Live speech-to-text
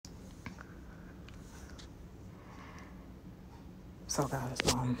So guys,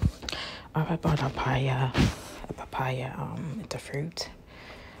 I bought a papaya, it's a fruit.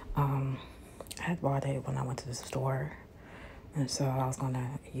 I had bought it when I went to the store, and so I was gonna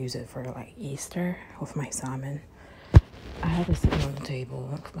use it for like Easter with my salmon. I had it sitting on the table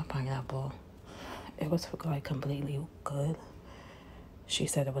with my pineapple. It was like completely good. She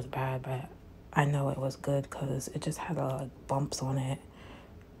said it was bad, but I know it was good because it just had like bumps on it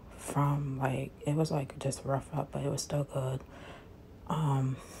from like it was like just rough up, but it was still good.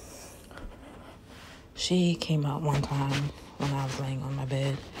 She came out one time when I was laying on my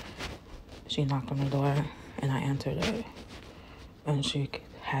bed. She knocked on the door and I answered it. And she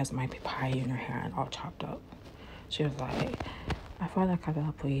has my papaya in her hand all chopped up. She was like, I thought I cut it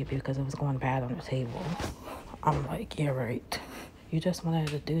up for you because it was going bad on the table. I'm like, yeah, right. You just wanted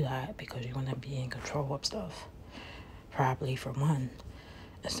to do that because you want to be in control of stuff. Probably for one.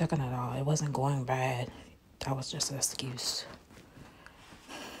 And second of all, it wasn't going bad. That was just an excuse.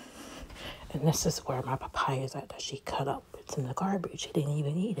 And this is where my papaya is at that she cut up. It's in the garbage. She didn't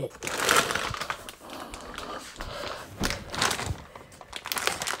even eat it.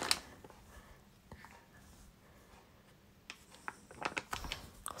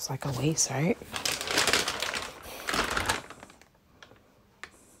 It's like a waste, right?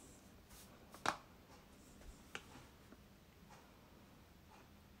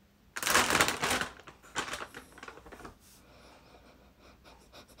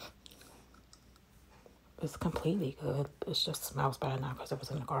 It's completely good. It just smells bad now because it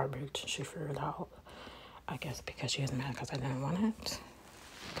was in the garbage. She threw it out. I guess because she was mad because I didn't want it.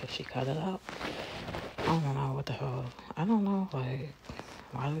 Because she cut it up. I don't know what the hell. I don't know, like,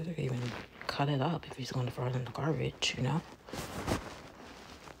 why would you even cut it up if he's going to throw it in the garbage, you know?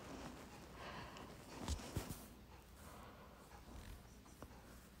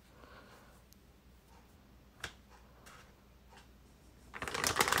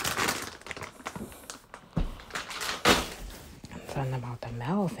 And something about the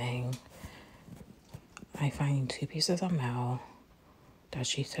mail thing. I find 2 pieces of mail that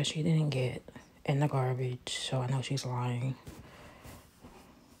she said she didn't get in the garbage, so I know she's lying.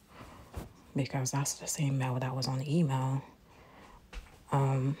 Because that's the same mail that was on the email.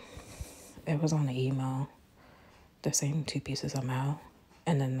 It was on the email. The same 2 pieces of mail.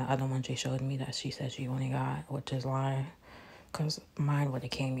 And then the other one she showed me that she said she only got, which is lying. Because mine would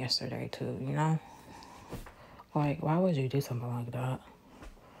have came yesterday too, you know? Like, why would you do something like that?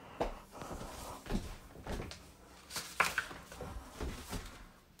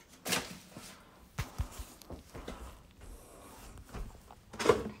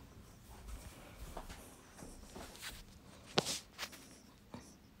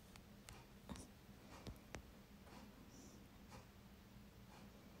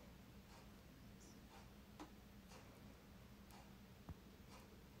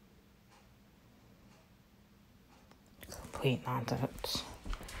 Complete nonsense.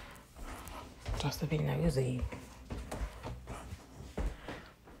 Just to be nosy.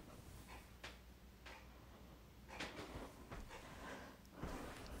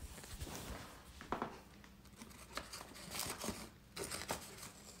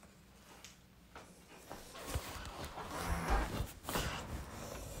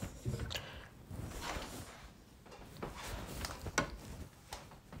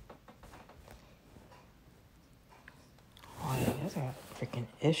 Oh yeah, there's got freaking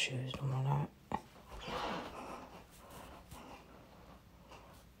issues doing that.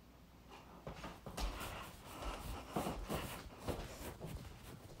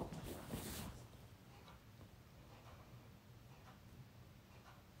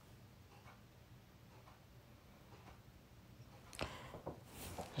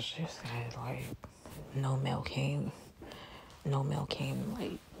 She said, like, no mail came. No mail came,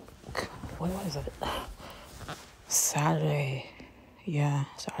 like, what was it? Saturday. Yeah,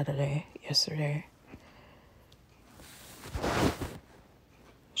 Saturday. Yesterday.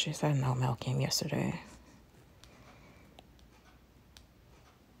 She said no mail came yesterday.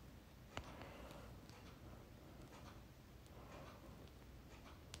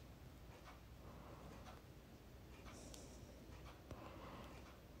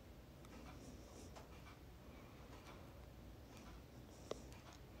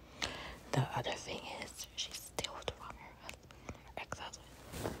 The other thing is, she steals from her husband, her ex-husband.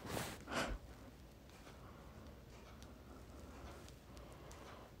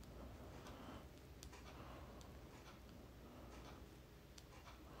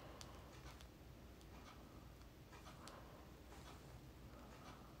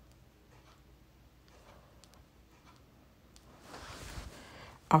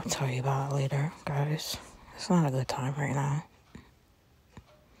 I'll tell you about it later, guys. It's not a good time right now.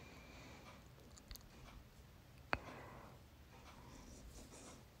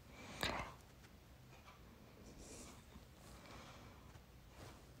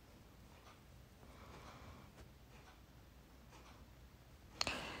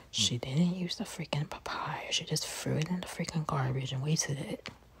 She didn't use the freaking papaya. She just threw it in the freaking garbage and wasted it.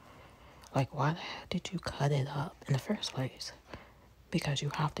 Like, why the heck did you cut it up in the first place? Because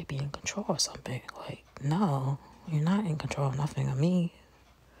you have to be in control of something. Like, no, you're not in control of nothing of me.